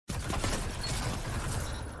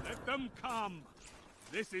them come.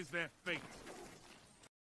 This is their fate.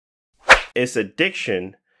 It's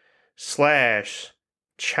addiction slash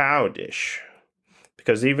childish.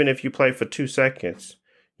 Because even if you play for 2 seconds,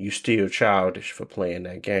 you still childish for playing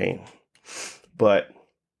that game. But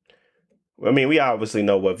I mean, we obviously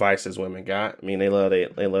know what vices women got. I mean, they love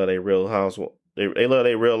their real house. They love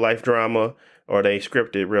their real life drama, or they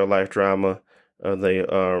scripted real life drama. They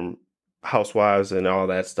housewives and all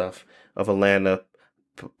that stuff of Atlanta,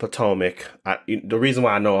 Potomac. The reason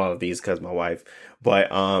why I know all of these because my wife. But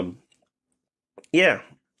yeah,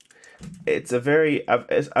 it's a very.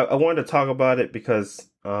 I wanted to talk about it because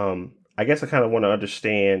I guess I kind of want to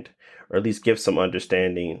understand, or at least give some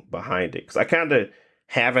understanding behind it, because I kind of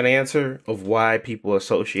have an answer of why people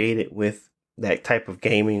associate it with that type of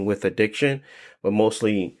gaming with addiction, but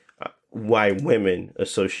mostly why women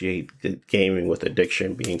associate the gaming with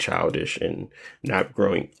addiction, being childish and not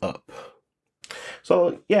growing up.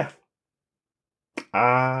 So yeah,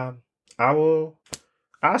 I'll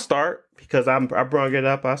start because I brought it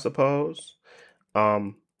up, I suppose.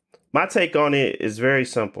 My take on it is very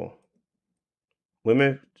simple.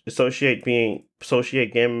 Women associate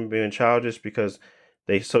gaming being childish because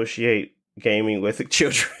they associate gaming with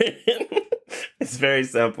children. It's very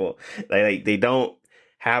simple. Like they don't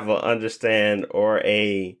have a understand or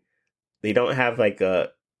they don't have like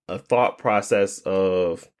a thought process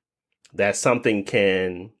of that something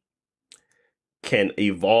can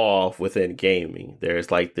evolve within gaming. There's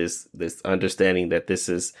like this understanding that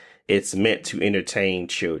it's meant to entertain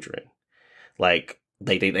children. Like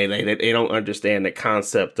they don't understand the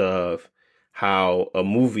concept of how a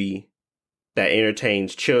movie that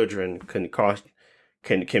entertains children can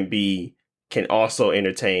also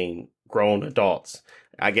entertain grown adults.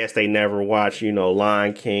 I guess they never watch,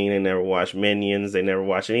 Lion King. They never watched Minions. They never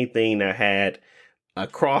watched anything that had a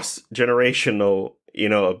cross-generational,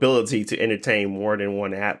 ability to entertain more than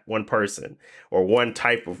one person or one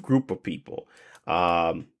type of group of people.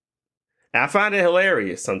 And I find it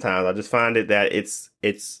hilarious sometimes. I just find it that it's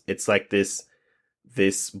like this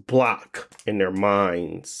block in their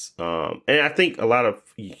minds. And I think a lot of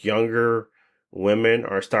younger women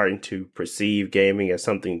are starting to perceive gaming as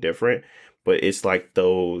something different, but it's like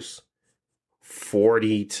those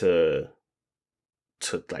 40 to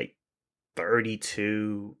like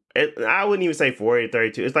 32. I wouldn't even say 40 to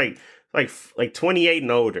 32. It's like 28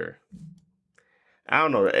 and older. I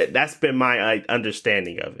don't know. That's been my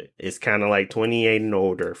understanding of it. It's kind of like 28 and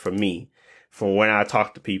older for me. From when I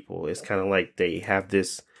talk to people, it's kind of like they have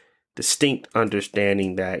this distinct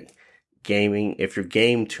understanding that gaming, if you're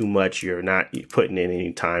game too much, you're not putting in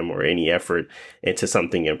any time or any effort into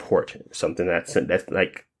something important, something that's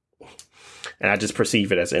like, and I just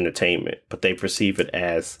perceive it as entertainment, but they perceive it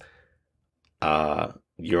as a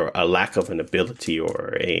lack of an ability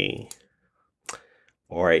or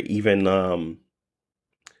even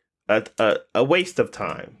a waste of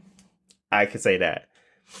time. I could say that.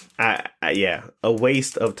 A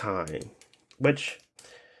waste of time, which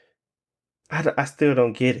I still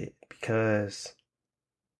don't get it, because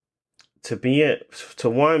to be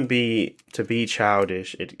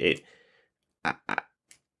childish,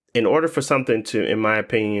 in order for something to, in my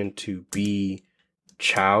opinion, to be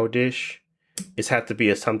childish, it has to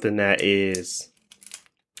be something that is,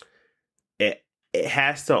 it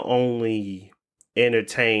has to only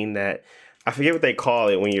entertain that. I forget what they call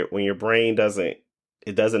it when your brain doesn't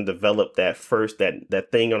develop that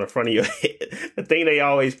thing on the front of your head, the thing they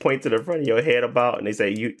always point to the front of your head about, and they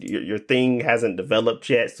say your thing hasn't developed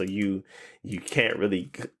yet, so you can't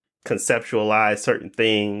really conceptualize certain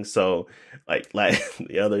things. So like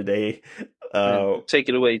the other day, take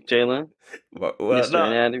it away, Jalen. Well, Mr.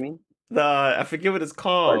 Anatomy. No, I forget what it's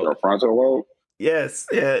called. Like a frontal lobe. Yes,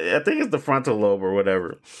 yeah, I think it's the frontal lobe or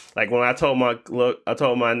whatever. Like when I told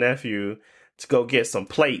my nephew to go get some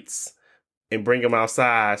plates and bring them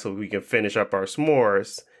outside so we can finish up our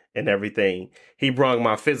s'mores and everything. He brought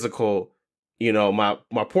my physical, my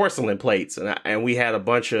porcelain plates, and we had a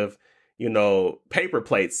bunch of, paper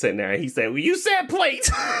plates sitting there. And he said, "Well, you said plates."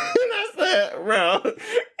 And I said, "Bro,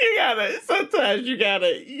 sometimes you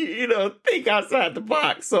gotta, think outside the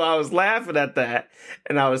box." So I was laughing at that,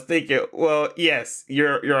 and I was thinking, well, yes,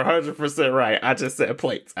 you're 100% right. I just said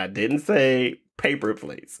plates. I didn't say paper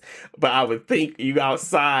plates, but I would think you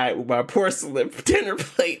outside with my porcelain dinner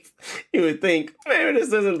plates, you would think, maybe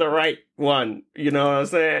this isn't the right one. You know what I'm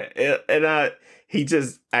saying? And I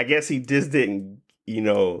guess he just didn't,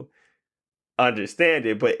 understand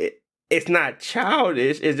it. But it's not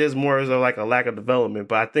childish. It's just more so like a lack of development.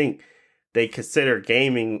 But I think they consider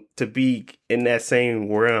gaming to be in that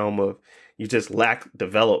same realm of, You just lack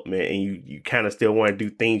development, and you kind of still want to do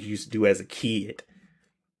things you used to do as a kid.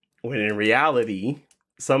 When in reality,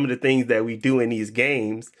 some of the things that we do in these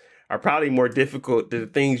games are probably more difficult than the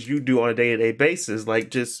things you do on a day-to-day basis, like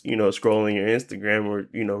just, scrolling your Instagram or,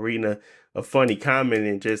 reading a funny comment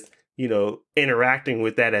and just, interacting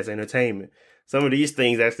with that as entertainment. Some of these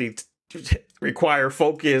things actually require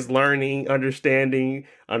focus, learning, understanding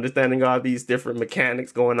all these different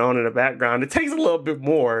mechanics going on in the background. It takes a little bit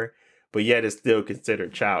more, but yet it's still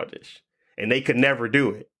considered childish. And they could never do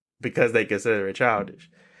it because they consider it childish.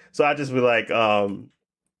 So I just be like,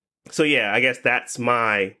 so yeah, I guess that's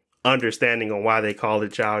my understanding on why they call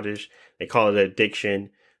it childish. They call it addiction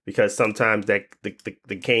because sometimes that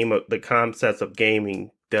the concepts of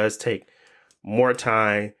gaming does take more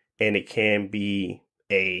time, and it can be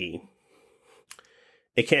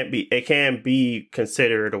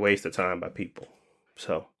considered a waste of time by people.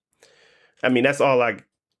 So, that's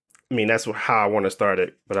how I want to start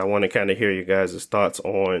it, but I want to kind of hear you guys' thoughts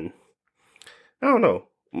on, I don't know,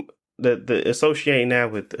 the associating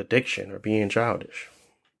that with addiction or being childish.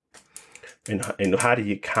 And how do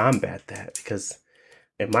you combat that? Because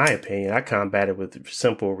in my opinion, I combat it with the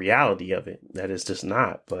simple reality of it. That is just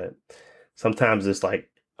not. But sometimes it's like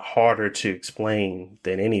harder to explain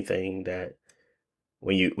than anything, that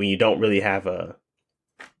when you don't really have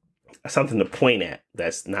something to point at,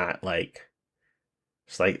 that's not like,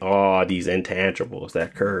 it's like all these intangibles that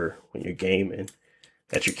occur when you're gaming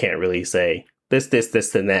that you can't really say this,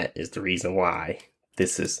 and that is the reason why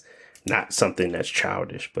this is not something that's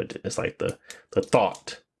childish. But it's like the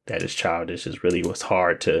thought that is childish is really what's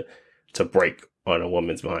hard to break on a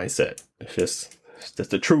woman's mindset. It's just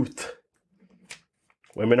the truth.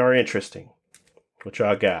 Women are interesting. What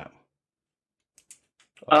y'all got?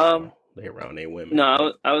 They around they women.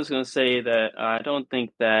 No, I was gonna say that I don't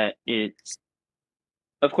think that it's.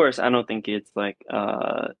 Of course, I don't think it's like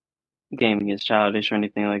gaming is childish or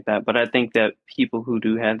anything like that. But I think that people who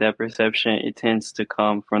do have that perception, it tends to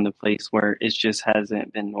come from the place where it just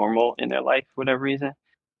hasn't been normal in their life for whatever reason,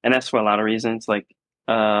 and that's for a lot of reasons. Like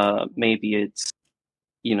maybe it's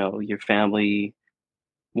your family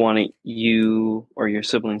wanting you or your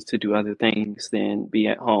siblings to do other things than be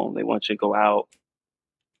at home. They want you to go out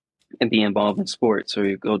and be involved in sports, or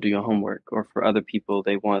you go do your homework. Or for other people,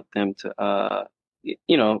 they want them to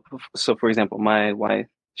so for example, my wife,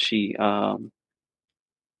 she they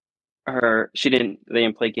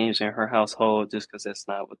didn't play games in her household just because that's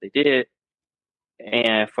not what they did.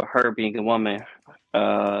 And for her being a woman,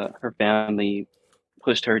 her family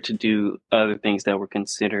pushed her to do other things that were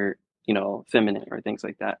considered feminine or things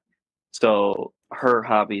like that. So her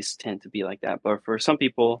hobbies tend to be like that. But for some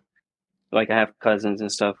people, like I have cousins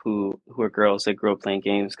and stuff who are girls that grew up playing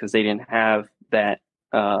games because they didn't have that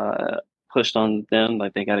pushed on them.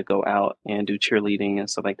 Like they got to go out and do cheerleading and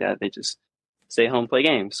stuff like that. They just stay home, play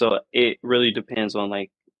games. So it really depends on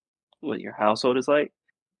like what your household is like.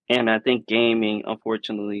 And I think gaming,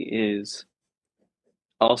 unfortunately, is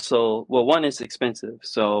also, well, one, is expensive.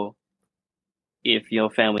 So if your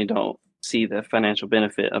family don't see the financial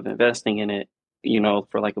benefit of investing in it,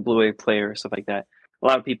 for like a Blu-ray player or stuff like that, a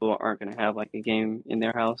lot of people aren't going to have like a game in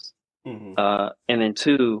their house. Mm-hmm. And then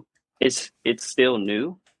two, it's still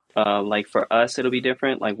new. Like for us, it'll be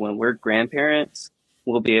different. Like when we're grandparents,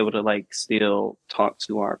 we'll be able to like still talk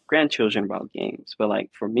to our grandchildren about games. But like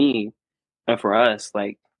for me and for us,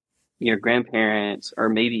 like your grandparents or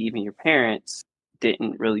maybe even your parents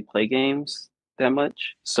didn't really play games that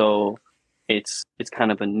much. So it's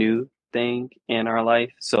kind of a new thing in our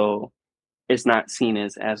life. So it's not seen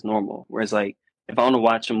as normal. Whereas like if I want to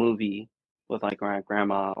watch a movie with like my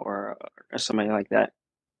grandma or somebody like that,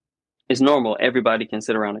 it's normal. Everybody can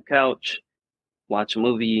sit around a couch, watch a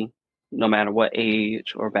movie, no matter what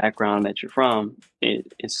age or background that you're from.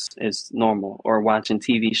 It's normal. Or watching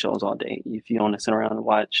TV shows all day. If you want to sit around and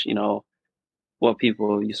watch, what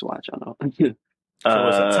people used to watch, I don't know. So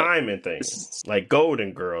it's a timing thing, like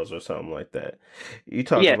Golden Girls or something like that. You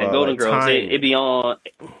talk about Golden like Girls. timing. It'd be on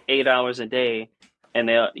 8 hours a day,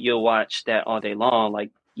 and you'll watch that all day long.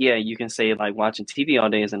 Like, yeah, you can say like watching TV all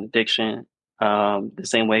day is an addiction, the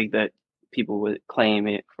same way that people would claim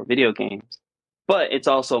it for video games. But it's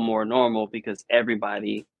also more normal because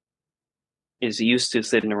everybody is used to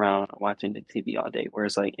sitting around watching the TV all day.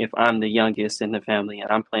 Whereas like if I'm the youngest in the family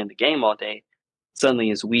and I'm playing the game all day, suddenly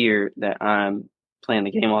it's weird that I'm playing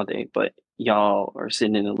the game all day, but y'all are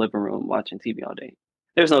sitting in the living room watching TV all day.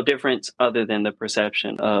 There's no difference other than the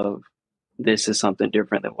perception of this is something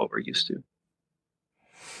different than what we're used to.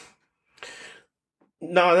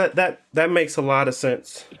 No, that makes a lot of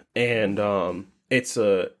sense. And it's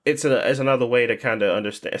another way to kind of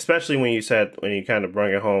understand, especially when you kind of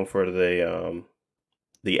bring it home for the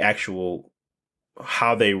actual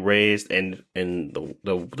how they raised, and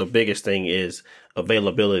the biggest thing is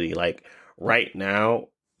availability. Like right now,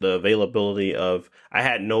 the availability of I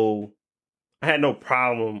had no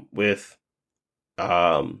problem with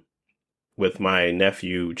my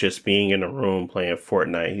nephew just being in a room playing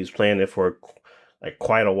Fortnite. He was playing it for like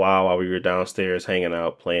quite a while we were downstairs hanging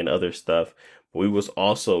out playing other stuff. But we was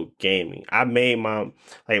also gaming. I made my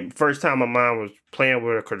first time my mom was playing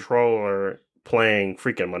with a controller playing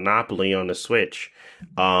freaking Monopoly on the Switch.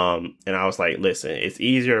 And I was like, listen, it's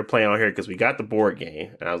easier to play on here because we got the board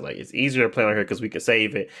game. And I was like, it's easier to play on here because we can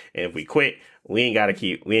save it. And if we quit, we ain't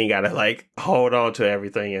gotta like hold on to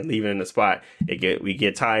everything and leave it in the spot. We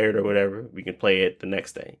get tired or whatever, we can play it the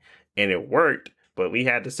next day. And it worked, but we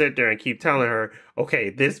had to sit there and keep telling her,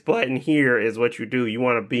 okay, this button here is what you do. You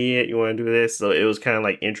want to be it, you want to do this. So it was kind of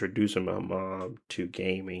like introducing my mom to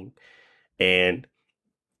gaming. And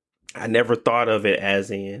I never thought of it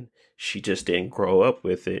as in she just didn't grow up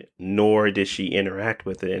with it, nor did she interact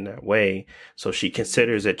with it in that way. So she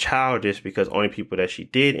considers it childish because only people that she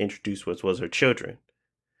did introduce was her children.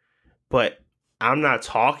 But I'm not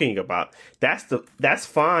talking about that's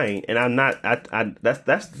fine, and I'm not.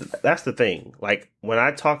 That's the thing. Like when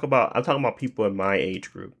I'm talking about people in my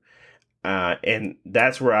age group, and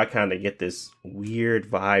that's where I kind of get this weird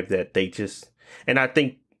vibe that they just. And I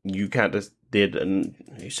think you kind of did, and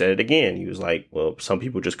you said it again. You was like, well, some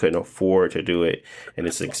people just couldn't afford to do it, and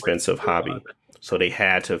it's an expensive hobby, so they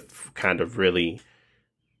had to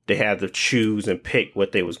they had to choose and pick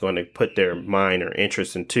what they was going to put their mind or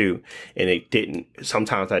interest into, and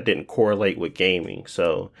sometimes that didn't correlate with gaming.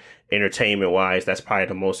 So entertainment wise, that's probably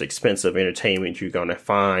the most expensive entertainment you're going to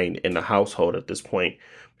find in the household at this point,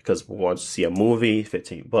 because once you see a movie,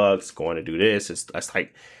 $15, going to do this, it's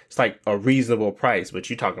like a reasonable price. But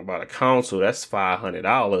you're talking about a console, that's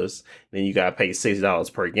 $500, then you got to pay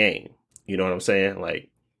 $60 per game. You know what I'm saying? Like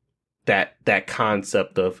that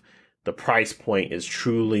concept of the price point is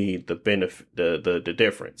truly the benefit, the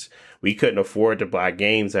difference. We couldn't afford to buy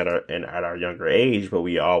games at our younger age, but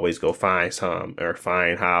we always go find some or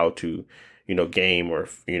find how to, game or,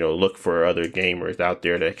 look for other gamers out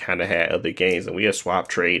there that kind of had other games, and we had swap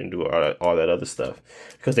trade and do all that other stuff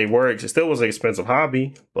because it still was an expensive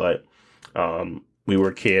hobby, but we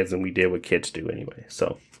were kids and we did what kids do anyway.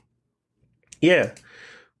 So yeah,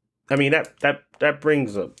 I mean that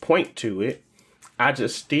brings a point to it. I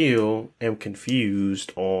just still am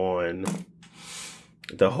confused on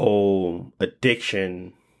the whole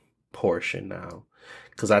addiction portion now.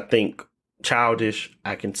 Because I think childish,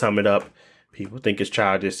 I can sum it up. People think it's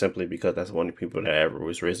childish simply because that's the only people that ever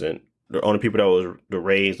was risen. The only people that was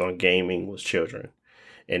raised on gaming was children.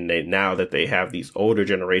 And now that they have these older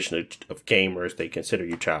generation of gamers, they consider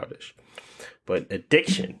you childish. But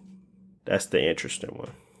addiction, that's the interesting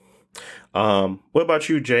one. What about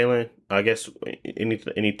you, Jalen? I guess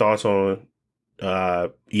any thoughts on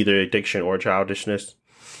either addiction or childishness?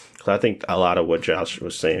 Because I think a lot of what Josh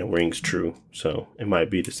was saying rings true, so it might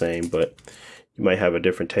be the same, but you might have a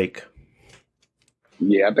different take.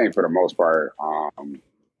 Yeah, I think for the most part,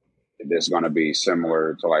 it's going to be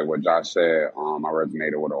similar to like what Josh said. I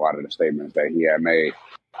resonated with a lot of the statements that he had made.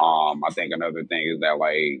 I think another thing is that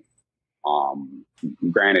like,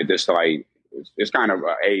 granted, this like it's kind of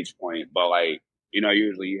an age point, but like,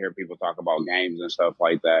 usually you hear people talk about games and stuff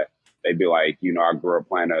like that. They'd be like, I grew up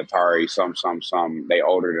playing Atari, some. They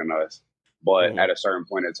older than us, but at a certain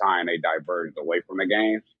point in time, they diverged away from the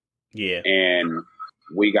games. Yeah, and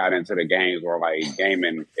we got into the games where like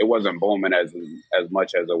gaming, it wasn't booming as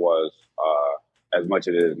much as it was, as much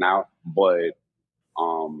as it is now. But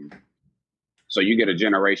so you get a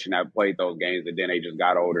generation that played those games, and then they just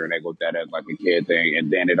got older and they looked at it as like a kid thing,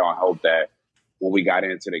 and then it don't help that when we got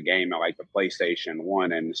into the game and like the PlayStation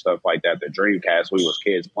 1 and stuff like that, the Dreamcast, we was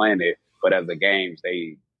kids playing it. But as the games,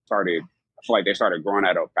 I feel like they started growing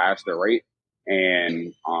at a faster rate.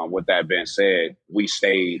 And with that being said, we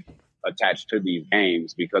stayed attached to these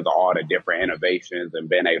games because of all the different innovations and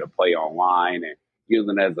being able to play online and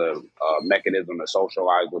using it as a mechanism to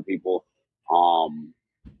socialize with people.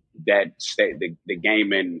 The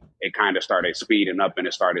gaming, it kind of started speeding up and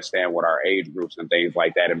it started staying with our age groups and things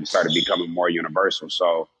like that, and started becoming more universal.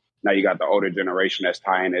 So now you got the older generation that's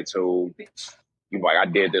tying it to, like, I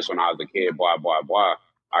did this when I was a kid, blah, blah, blah.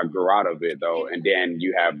 I grew out of it though. And then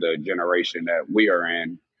you have the generation that we are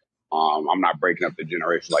in. I'm not breaking up the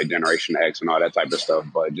generation like Generation X and all that type of stuff,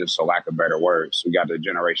 but just for lack of better words, we got the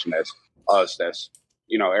generation that's us, that's,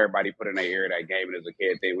 everybody put in their ear that gaming as a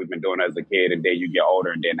kid thing. We've been doing it as a kid, and then you get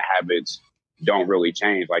older, and then the habits don't really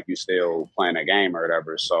change. Like you still playing a game or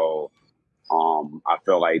whatever. So I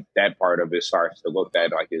feel like that part of it starts to look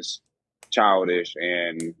at like it's childish,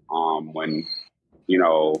 and when you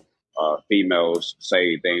know females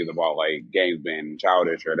say things about like games being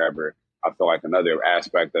childish or whatever, I feel like another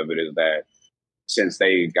aspect of it is that since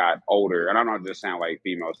they got older, and I'm not just saying like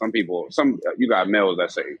females. Some people, you got males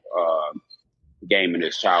that say gaming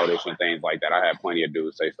is childish and things like that. I have plenty of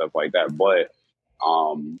dudes say stuff like that, but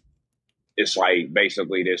um, it's like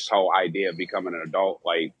basically this whole idea of becoming an adult,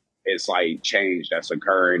 like it's like change that's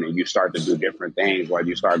occurring, and you start to do different things. Like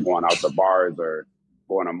you start going out to bars or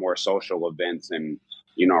going to more social events, and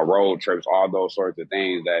road trips, all those sorts of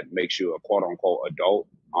things that makes you a quote unquote adult.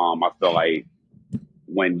 I feel like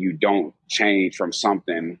when you don't change from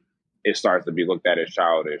something, it starts to be looked at as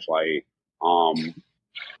childish. Like,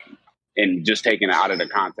 and just taking it out of the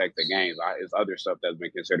context of games, it's other stuff that's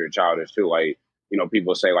been considered childish too. Like,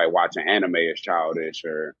 people say like watching anime is childish,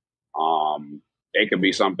 or it could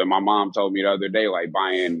be something. My mom told me the other day, like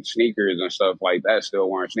buying sneakers and stuff like that. Still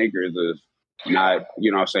wearing sneakers is not,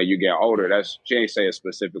 say you get older. She ain't say it's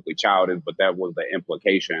specifically childish, but that was the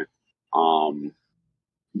implication.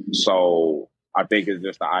 So I think it's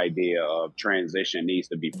just the idea of transition needs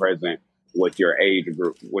to be present with your age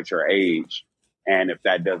group, with your age. And if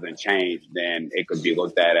that doesn't change, then it could be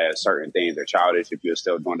looked at as certain things are childish if you're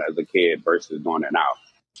still doing it as a kid versus doing it now.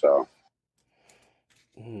 So.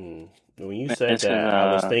 When you said that,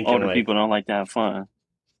 I was thinking older people don't like to have fun.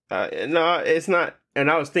 No, it's not. And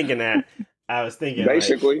I was thinking that.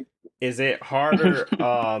 Basically, like, is it harder?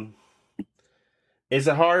 Is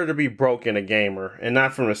it harder to be broke in a gamer, and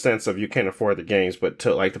not from the sense of you can't afford the games, but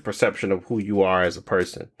to like the perception of who you are as a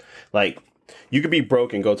person? Like, you could be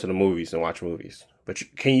broke and go to the movies and watch movies, but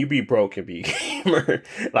can you be broke and be a gamer?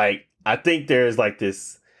 Like, I think there's like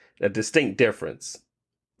a distinct difference,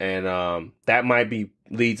 and that might be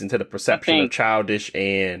leads into the perception of childish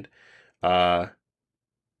and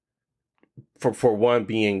for one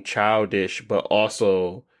being childish, but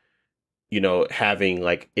also having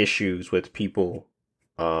like issues with people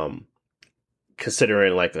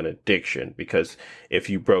considering like an addiction, because if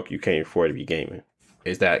you broke, you can't afford to be gaming.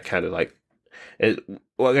 Is that kind of like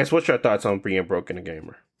well, I guess what's your thoughts on being broke in a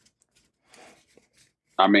gamer?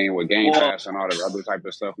 I mean, with Game Pass and all the other type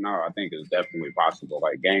of stuff now, I think it's definitely possible.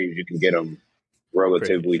 Like games, you can get them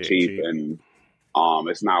relatively cheap, and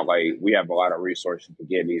it's not like we have a lot of resources to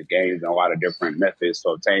get these games and a lot of different methods to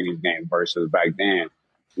obtain these games versus back then.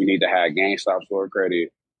 You need to have GameStop store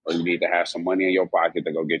credit, or you need to have some money in your pocket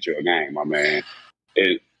to go get you a game. I mean,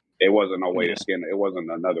 it wasn't no way to skin. It wasn't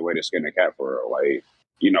another way to skin a cat for real. Like,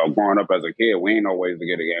 growing up as a kid, we ain't no ways to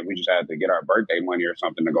get a game. We just had to get our birthday money or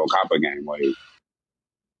something to go cop a game. Like,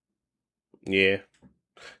 yeah.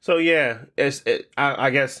 So yeah, I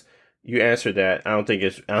guess you answered that. I don't think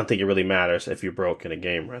it really matters if you're broke in a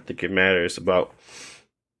gamer. I think it matters about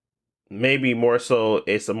maybe more so.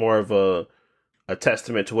 It's more of a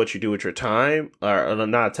testament to what you do with your time, or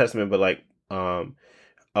not a testament, but like a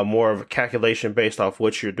more of a calculation based off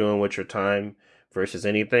what you're doing with your time versus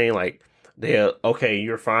anything. Like,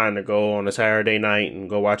 you're fine to go on a Saturday night and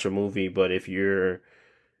go watch a movie, but if you're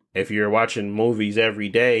watching movies every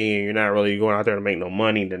day and you're not really going out there to make no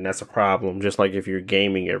money, then that's a problem. Just like if you're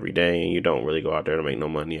gaming every day and you don't really go out there to make no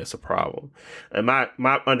money, that's a problem. And my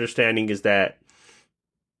understanding is that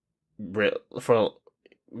for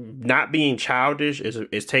not being childish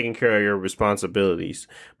is taking care of your responsibilities.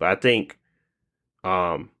 But I think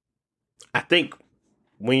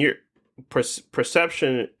when your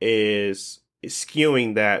perception is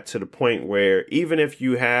skewing that to the point where even if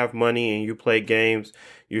you have money and you play games,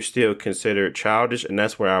 you're still considered childish. And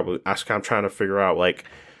that's where I'm trying to figure out, like,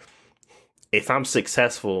 if I'm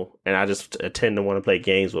successful and I just tend to want to play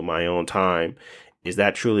games with my own time, is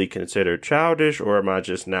that truly considered childish, or am I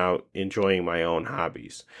just now enjoying my own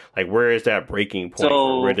hobbies? Like, where is that breaking point?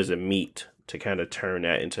 Or where does it meet to kind of turn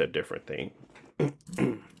that into a different thing?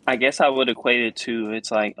 I guess I would equate it to,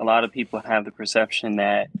 it's like a lot of people have the perception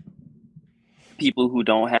that people who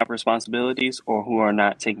don't have responsibilities or who are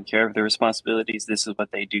not taking care of their responsibilities, this is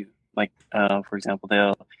what they do. Like, for example,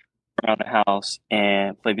 they'll around the house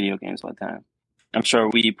and play video games all the time. I'm sure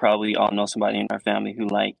we probably all know somebody in our family who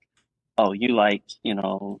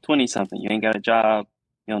you 20 something, you ain't got a job,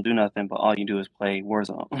 you don't do nothing, but all you do is play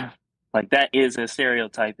Warzone. Like, that is a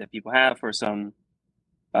stereotype that people have for some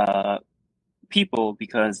people,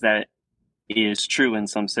 because that is true in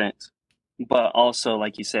some sense. But also,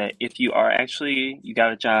 like you said, if you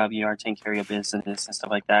got a job, you are taking care of your business and stuff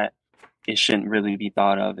like that, it shouldn't really be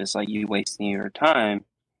thought of as like you wasting your time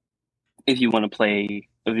if you want to play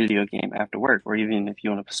a video game after work, or even if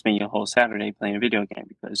you want to spend your whole Saturday playing a video game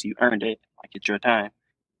because you earned it, like it's your time.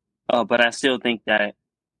 But I still think that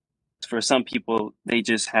for some people, they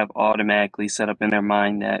just have automatically set up in their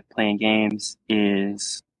mind that playing games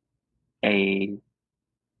is a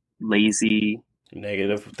lazy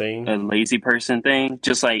Negative thing. person thing.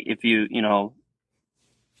 Just like if if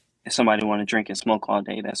somebody want to drink and smoke all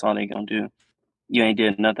day, that's all they gonna do. You ain't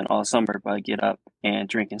did nothing all summer but get up and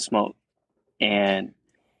drink and smoke. And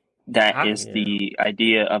that is the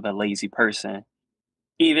idea of a lazy person.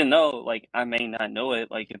 Even though, like, I may not know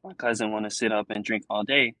it, like, if my cousin want to sit up and drink all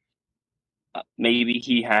day, maybe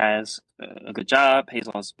he has a good job, pays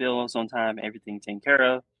all his bills on time, everything taken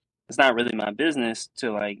care of. It's not really my business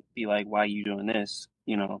to, like, be like, why are you doing this?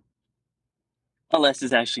 Unless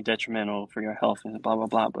it's actually detrimental for your health and blah, blah,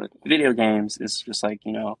 blah. But video games is just like,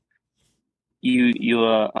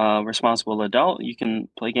 you're a responsible adult. You can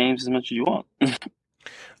play games as much as you want.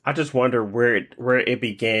 I just wonder where it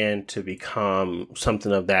began to become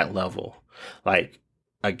something of that level. Like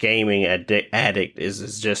a gaming addict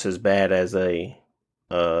is just as bad as a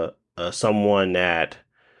someone that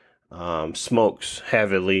smokes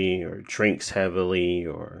heavily or drinks heavily,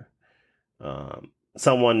 or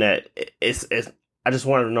someone that is. I just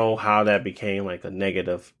want to know how that became like a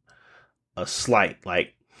negative, a slight,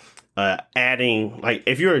 like adding, like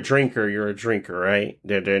if you're a drinker, right?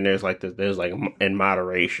 Then there's like in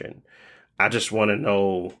moderation. I just want to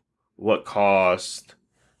know what caused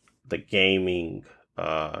the gaming.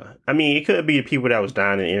 I mean, it could be the people that was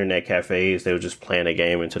dying in internet cafes. They were just playing a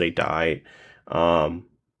game until they died, and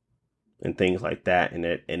things like that. And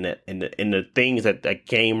the things that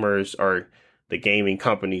gamers or the gaming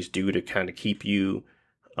companies do to kind of keep you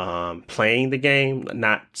playing the game.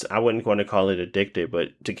 I wouldn't want to call it addicted,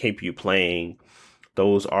 but to keep you playing,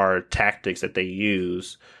 those are tactics that they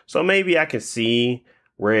use. So maybe I can see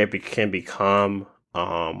where it can become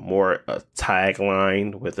more a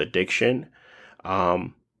tagline with addiction.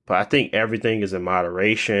 But I think everything is in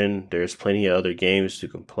moderation. There's plenty of other games you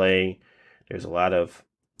can play. There's a lot of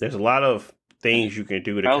things you can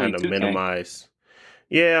do to kind of 2K. minimize.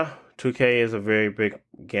 Yeah, 2K is a very big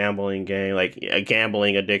gambling game, like a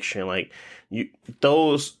gambling addiction. Like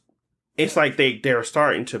it's like they're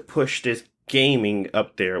starting to push this gaming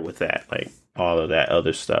up there with that, like all of that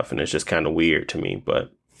other stuff, and it's just kind of weird to me.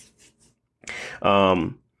 But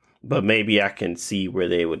maybe I can see where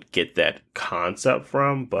they would get that concept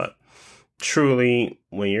from. But truly,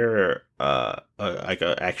 when you're like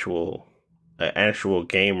an actual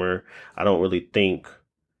gamer, I don't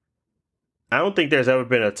think there's ever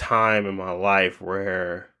been a time in my life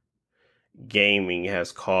where gaming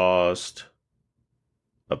has caused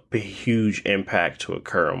a huge impact to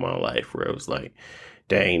occur in my life, where it was like,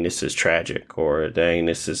 dang, this is tragic, or dang,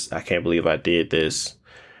 I can't believe I did this.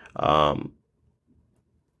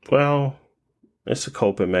 Well, it's a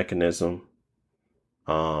coping mechanism.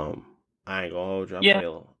 I ain't gonna hold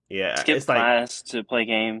you. Skip class to play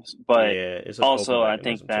games, but it's also I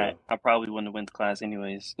think that I probably wouldn't have went to class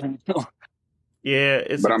anyways. Yeah,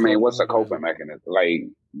 but I mean, what's a coping mechanism? Like,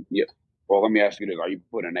 yeah. Well, let me ask you this: are you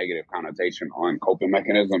putting a negative connotation on coping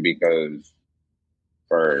mechanism? Are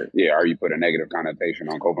you putting a negative connotation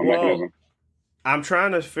on coping mechanism? I'm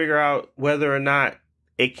trying to figure out whether or not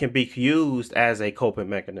it can be used as a coping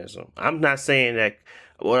mechanism. I'm not saying that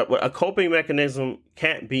a coping mechanism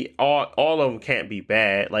can't be all of them can't be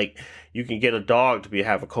bad. Like you can get a dog to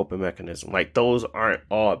have a coping mechanism. Like those aren't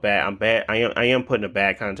all bad. I am putting a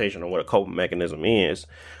bad connotation on what a coping mechanism is,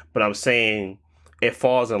 but I'm saying it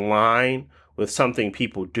falls in line with something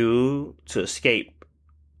people do to escape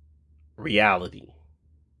reality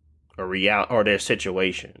or their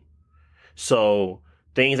situation. So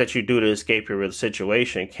things that you do to escape your real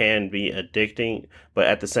situation can be addicting, but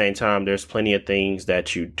at the same time, there's plenty of things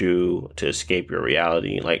that you do to escape your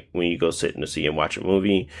reality, like when you go sit in the seat and watch a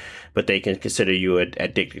movie, but they can consider you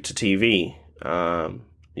addicted to TV.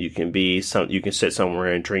 You can sit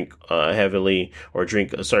somewhere and drink heavily or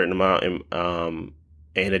drink a certain amount in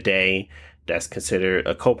a day. That's considered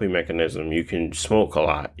a coping mechanism. You can smoke a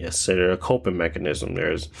lot. It's considered a coping mechanism.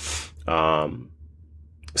 There's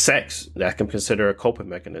sex that can consider a coping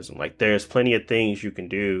mechanism. Like there's plenty of things you can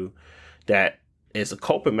do that is a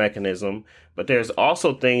coping mechanism, but there's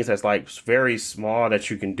also things that's like very small that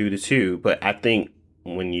you can do too. But I think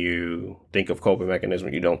when you think of coping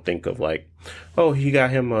mechanism, you don't think of like, oh, he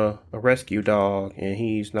got him a rescue dog and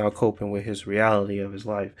he's now coping with his reality of his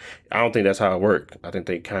life. I don't think that's how it works. I think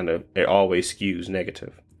it always skews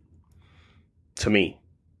negative to me.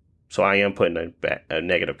 So I am putting a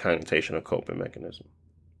negative connotation of coping mechanism.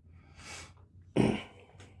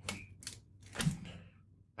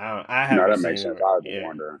 I No, haven't that seen makes it. sense. I was just Yeah,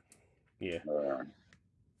 wondering. yeah,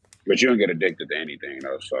 But you don't get addicted to anything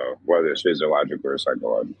though, so whether it's physiological or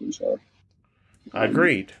psychological. So um,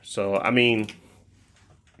 agreed. So I mean,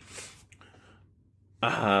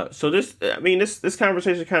 so this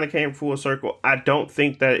conversation kind of came full circle. I don't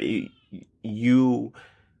think that you,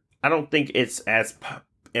 I don't think it's as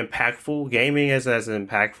impactful. Gaming is as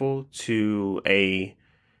impactful to a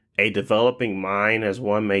developing mind as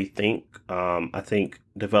one may think. I think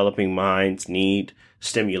developing minds need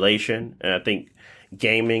stimulation, and I think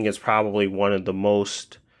gaming is probably one of the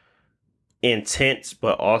most intense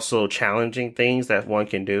but also challenging things that one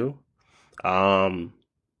can do. Um,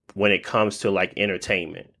 when it comes to like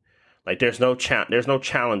entertainment, like there's no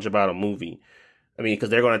challenge about a movie. I mean, because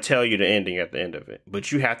they're going to tell you the ending at the end of it,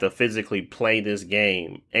 but you have to physically play this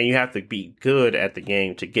game, and you have to be good at the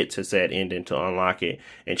game to get to said ending to unlock it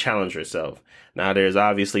and challenge yourself. Now, there's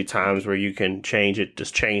obviously times where you can change it,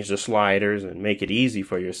 just change the sliders and make it easy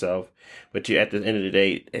for yourself. But you, at the end of the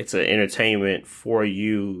day, it's an entertainment for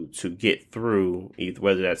you to get through, either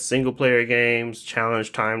whether that's single player games,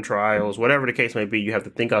 challenge time trials, whatever the case may be. You have to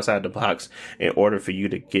think outside the box in order for you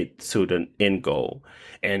to get to the end goal.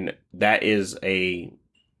 And that is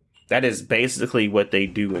basically what they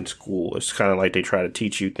do in school. It's kind of like they try to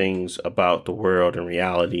teach you things about the world and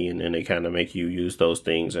reality, and then they kind of make you use those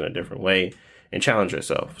things in a different way and challenge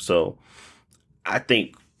yourself. So I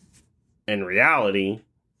think in reality,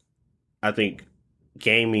 I think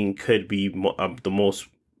gaming could be the most,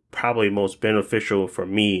 probably most beneficial for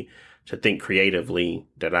me to think creatively,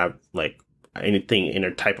 that I've like anything in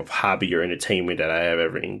a type of hobby or entertainment that I have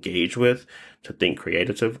ever engaged with, to think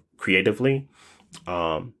creatively.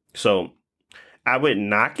 So I wouldn't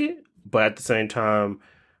knock it, but at the same time,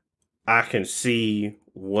 I can see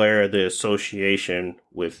where the association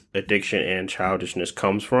with addiction and childishness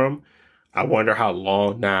comes from. I wonder how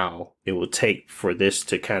long now it will take for this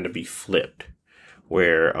to kind of be flipped,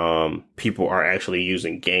 where people are actually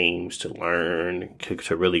using games to learn,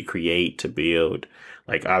 to really create, to build.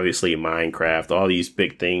 Like obviously Minecraft, all these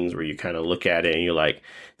big things where you kind of look at it and you're like,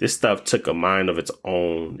 this stuff took a mind of its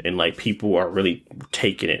own, and like people are really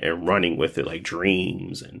taking it and running with it, like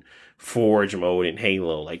Dreams and Forge mode and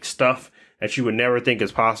Halo, like stuff that you would never think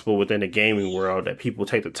is possible within the gaming world, that people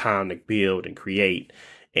take the time to build and create.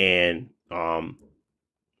 And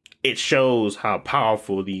it shows how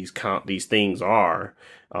powerful these things are.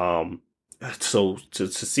 So to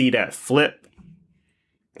see that flip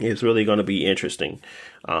is really going to be interesting.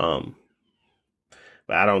 But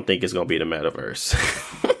I don't think it's going to be the metaverse.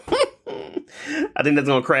 I think that's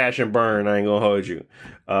going to crash and burn. I ain't going to hold you.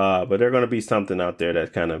 But there's going to be something out there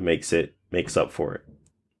that kind of makes up for it.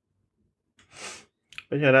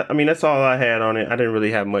 But yeah, that's all I had on it. I didn't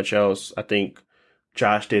really have much else. I think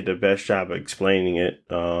Josh did the best job of explaining it,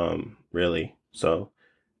 really. So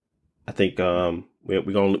I think we're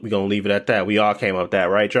gonna leave it at that. We all came up with that,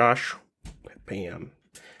 right, Josh? Bam,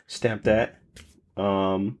 stamp that.